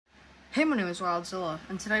Hey, my name is Wildzilla,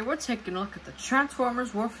 and today we're taking a look at the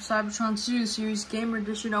Transformers War for Cybertron Studio Series Gamer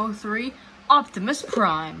Edition 03 Optimus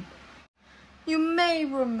Prime. You may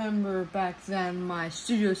remember back then my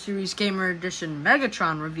Studio Series Gamer Edition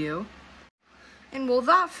Megatron review, and while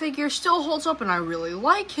that figure still holds up and I really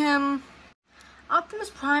like him, Optimus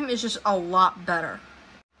Prime is just a lot better.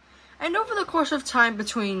 And over the course of time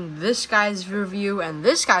between this guy's review and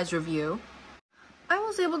this guy's review, I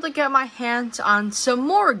was able to get my hands on some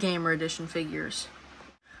more Gamer Edition figures.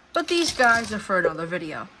 But these guys are for another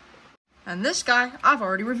video. And this guy, I've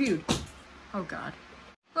already reviewed. Oh god.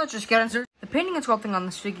 Let's just get into it. The painting and sculpting on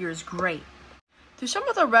this figure is great. Through some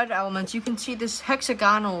of the red elements, you can see this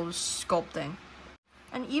hexagonal sculpting.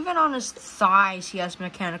 And even on his thighs, he has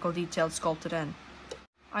mechanical details sculpted in.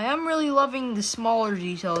 I am really loving the smaller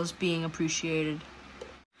details being appreciated.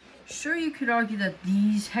 Sure, you could argue that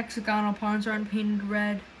these hexagonal parts aren't painted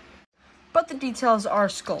red, but the details are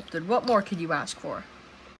sculpted. What more could you ask for?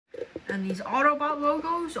 And these Autobot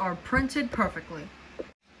logos are printed perfectly.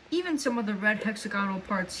 Even some of the red hexagonal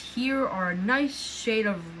parts here are a nice shade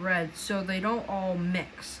of red, so they don't all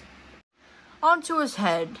mix. Onto his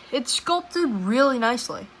head, it's sculpted really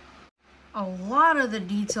nicely. A lot of the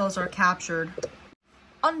details are captured.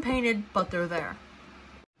 Unpainted, but they're there.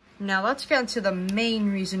 Now let's get into the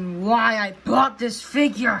main reason why I bought this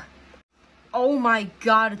figure. Oh my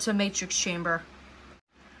god, it's a Matrix chamber.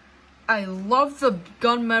 I love the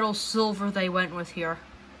gunmetal silver they went with here.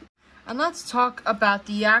 And let's talk about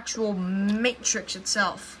the actual Matrix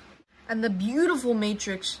itself. And the beautiful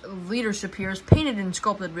Matrix leadership here is painted and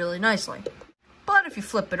sculpted really nicely. But if you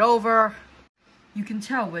flip it over, you can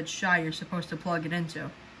tell which side you're supposed to plug it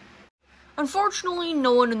into. Unfortunately,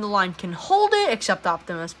 no one in the line can hold it except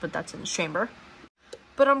Optimus, but that's in the chamber.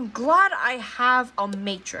 But I'm glad I have a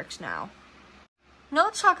Matrix now. Now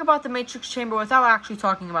let's talk about the Matrix chamber without actually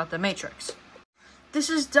talking about the Matrix. This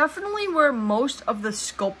is definitely where most of the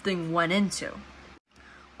sculpting went into.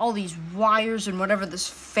 All these wires and whatever this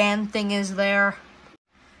fan thing is there.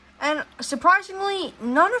 And surprisingly,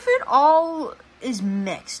 none of it all is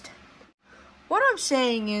mixed. What I'm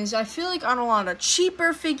saying is, I feel like on a lot of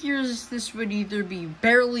cheaper figures, this would either be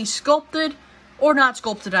barely sculpted or not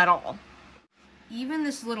sculpted at all. Even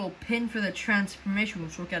this little pin for the transformation,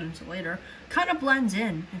 which we'll get into later, kind of blends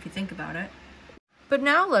in, if you think about it. But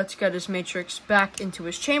now let's get his Matrix back into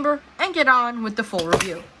his chamber and get on with the full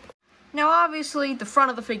review. Now obviously, the front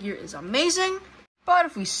of the figure is amazing, but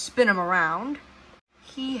if we spin him around,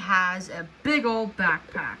 he has a big old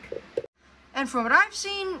backpack. And from what I've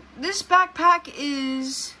seen, this backpack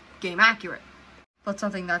is game accurate. But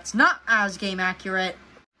something that's not as game accurate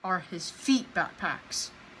are his feet backpacks.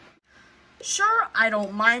 Sure, I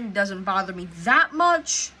don't mind, it doesn't bother me that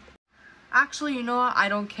much. Actually, you know what, I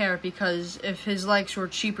don't care, because if his legs were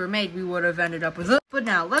cheaper made, we would have ended up with it. But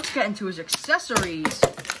now, let's get into his accessories.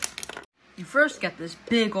 You first get this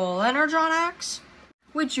big ol' Energon axe,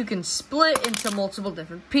 which you can split into multiple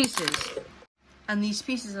different pieces. And these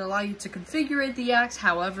pieces allow you to configure the axe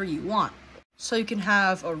however you want. So you can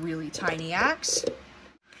have a really tiny axe,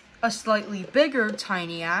 a slightly bigger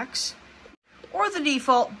tiny axe, or the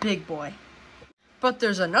default big boy. But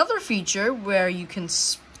there's another feature where you can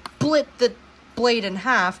split the blade in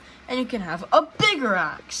half and you can have a bigger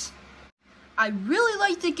axe. I really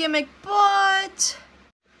like the gimmick, but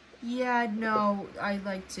yeah, no, I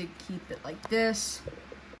like to keep it like this.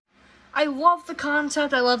 I love the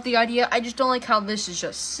concept, I love the idea, I just don't like how this is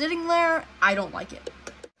just sitting there. I don't like it.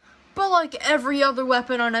 But like every other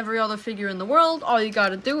weapon on every other figure in the world, all you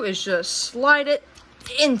gotta do is just slide it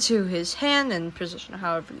into his hand and position it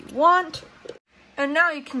however you want. And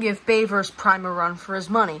now you can give Bayverse Prime a run for his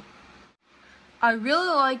money. I really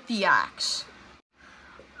like the axe.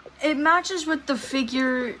 It matches with the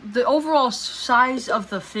figure, the overall size of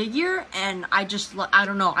the figure, and I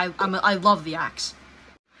don't know, I love the axe.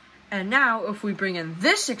 And now, if we bring in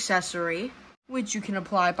this accessory, which you can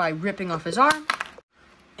apply by ripping off his arm,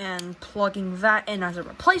 and plugging that in as a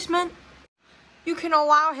replacement, you can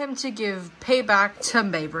allow him to give payback to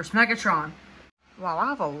Bayverse Megatron. Wow, I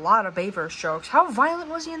have a lot of Bayverse jokes. How violent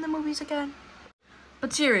was he in the movies again?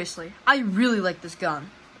 But seriously, I really like this gun.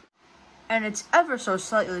 And it's ever so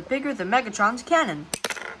slightly bigger than Megatron's cannon.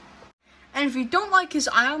 And if you don't like his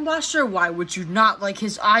Ion Blaster, why would you not like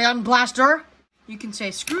his Ion Blaster? You can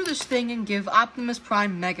say screw this thing and give Optimus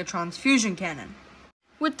Prime Megatron's fusion cannon.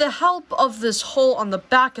 With the help of this hole on the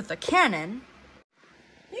back of the cannon,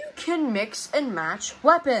 you can mix and match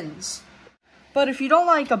weapons. But if you don't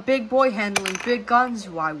like a big boy handling big guns,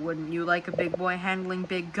 why wouldn't you like a big boy handling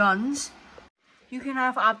big guns? You can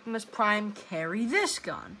have Optimus Prime carry this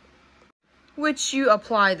gun. which you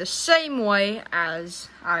apply the same way as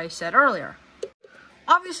I said earlier.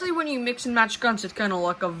 Obviously, when you mix and match guns, it's gonna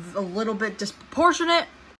look a little bit disproportionate,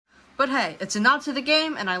 but hey, it's a nod to the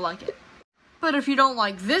game, and I like it. But if you don't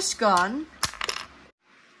like this gun,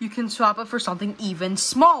 you can swap it for something even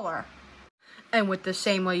smaller. And with the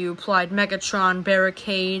same way you applied Megatron,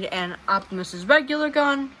 Barricade, and Optimus's regular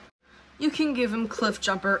gun, you can give him Cliff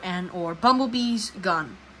Jumper and or Bumblebee's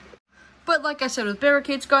gun. But like I said with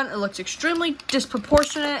Barricade's gun, it looks extremely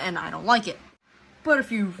disproportionate, and I don't like it. But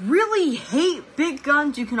if you really hate big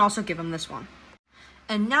guns, you can also give him this one.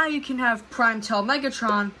 And now you can have Prime Tail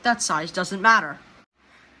Megatron, that size doesn't matter.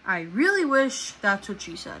 I really wish that's what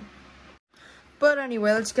she said. But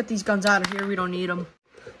anyway, let's get these guns out of here. We don't need them.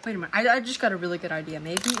 Wait a minute. I just got a really good idea.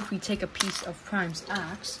 Maybe if we take a piece of Prime's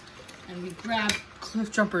axe and we grab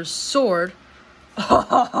Cliff Jumper's sword.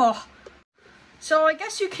 So I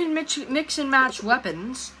guess you can mix and match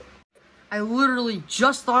weapons. I literally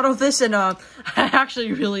just thought of this, and I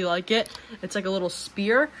actually really like it. It's like a little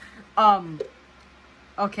spear. Okay,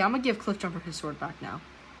 I'm gonna give Cliff Jumper his sword back now.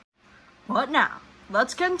 But now,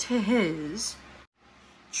 let's get into his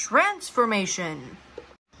transformation.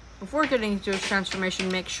 Before getting into his transformation,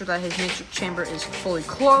 make sure that his matrix chamber is fully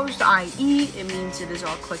closed, i.e. it means it is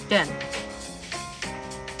all clicked in.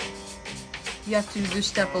 You have to do this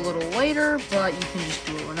step a little later, but you can just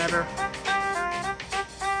do it whenever.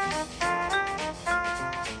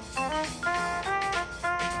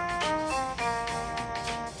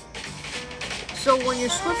 So when you're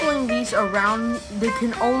swiveling these around, they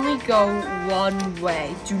can only go one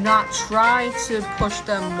way. Do not try to push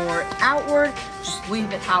them more outward. Just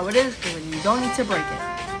leave it how it is, because you don't need to break it.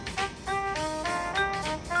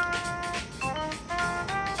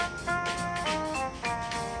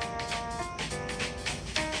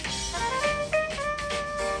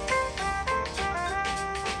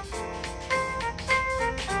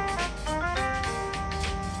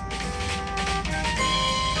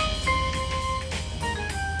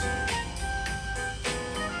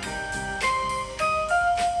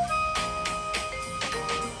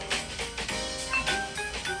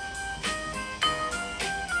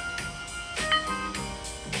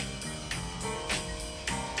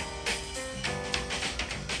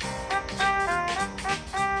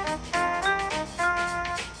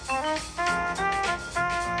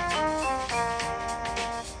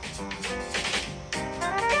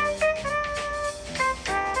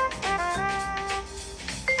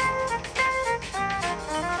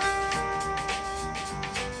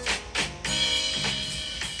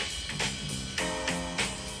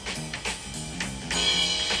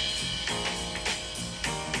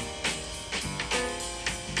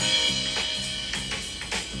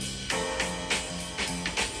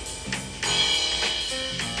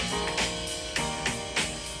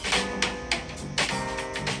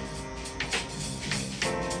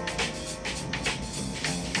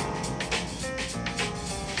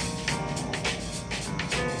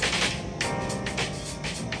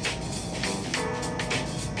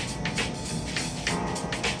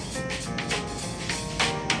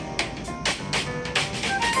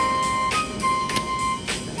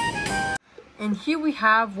 And here we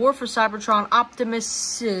have War for Cybertron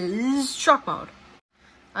Optimus's truck mode.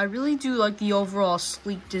 I really do like the overall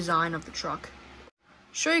sleek design of the truck.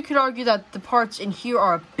 Sure, you could argue that the parts in here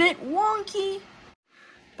are a bit wonky,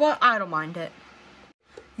 but I don't mind it.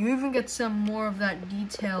 You even get some more of that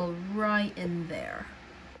detail right in there.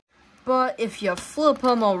 But if you flip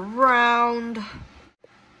them around,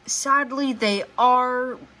 sadly they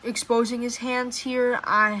are exposing his hands here.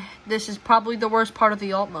 This is probably the worst part of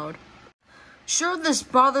the alt mode. Sure, this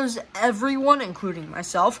bothers everyone, including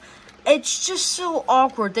myself. It's just so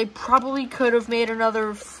awkward. They probably could have made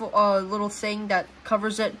another little thing that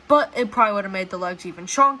covers it, but it probably would have made the legs even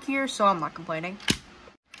chunkier, so I'm not complaining.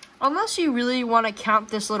 Unless you really want to count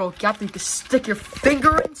this little gap that you can stick your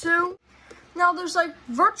finger into. Now, there's like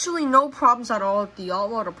virtually no problems at all with the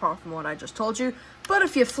alt mode apart from what I just told you, but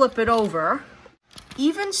if you flip it over,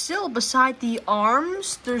 even still, beside the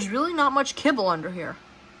arms, there's really not much kibble under here.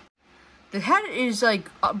 The head is like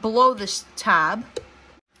below this tab,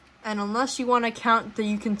 and unless you want to count that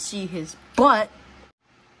you can see his butt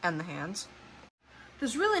and the hands,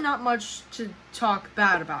 there's really not much to talk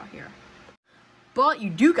bad about here. But you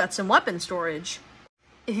do get some weapon storage.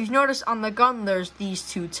 If you've noticed on the gun, there's these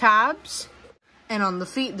two tabs, and on the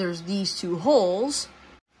feet, there's these two holes.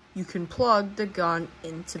 You can plug the gun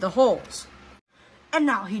into the holes. And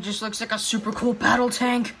now he just looks like a super cool battle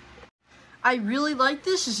tank. I really like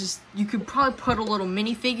this. It's just, you could probably put a little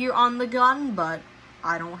minifigure on the gun, but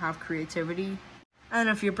I don't have creativity. And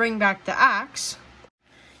if you bring back the axe,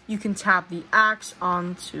 you can tap the axe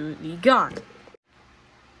onto the gun.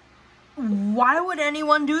 Why would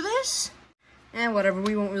anyone do this? Whatever,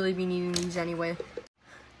 we won't really be needing these anyway.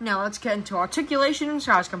 Now let's get into articulation and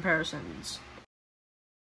size comparisons.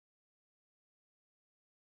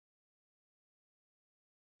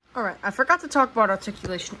 Alright, I forgot to talk about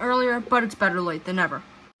articulation earlier, but it's better late than never.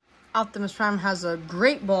 Optimus Prime has a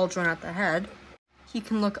great ball joint at the head. He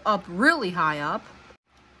can look up really high up,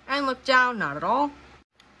 and look down not at all.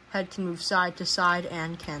 Head can move side to side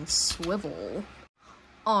and can swivel.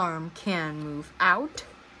 Arm can move out,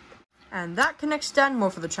 and that can extend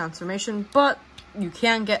more for the transformation, but you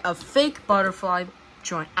can get a fake butterfly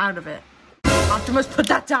joint out of it. Optimus, put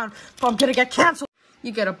that down, or I'm gonna get canceled!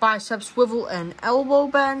 You get a bicep swivel and elbow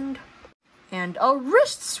bend, and a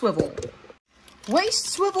wrist swivel. Waist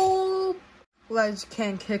swivel, legs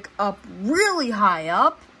can kick up really high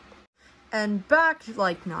up, and back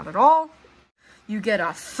like not at all. You get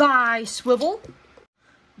a thigh swivel,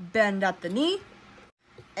 bend at the knee,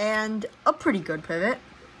 and a pretty good pivot.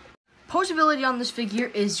 Posability on this figure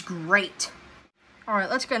is great. Alright,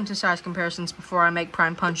 let's get into size comparisons before I make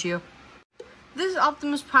Prime punch you. This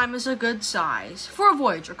Optimus Prime is a good size for a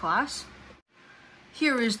Voyager class.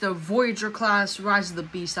 Here is the Voyager class Rise of the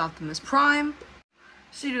Beast Optimus Prime,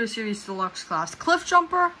 Studio Series Deluxe class Cliff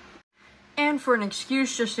Jumper, and for an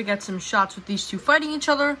excuse just to get some shots with these two fighting each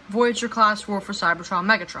other, Voyager class War for Cybertron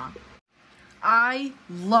Megatron. I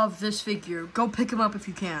love this figure. Go pick him up if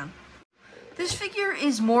you can. This figure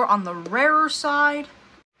is more on the rarer side.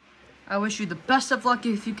 I wish you the best of luck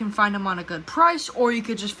if you can find him on a good price, or you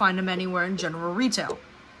could just find him anywhere in general retail.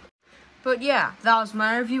 But yeah, that was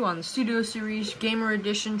my review on the Studio Series Gamer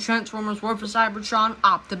Edition Transformers War for Cybertron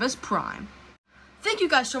Optimus Prime. Thank you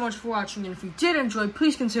guys so much for watching, and if you did enjoy,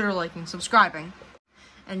 please consider liking and subscribing.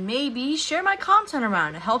 And maybe share my content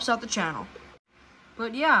around, it helps out the channel.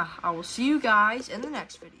 But yeah, I will see you guys in the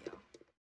next video.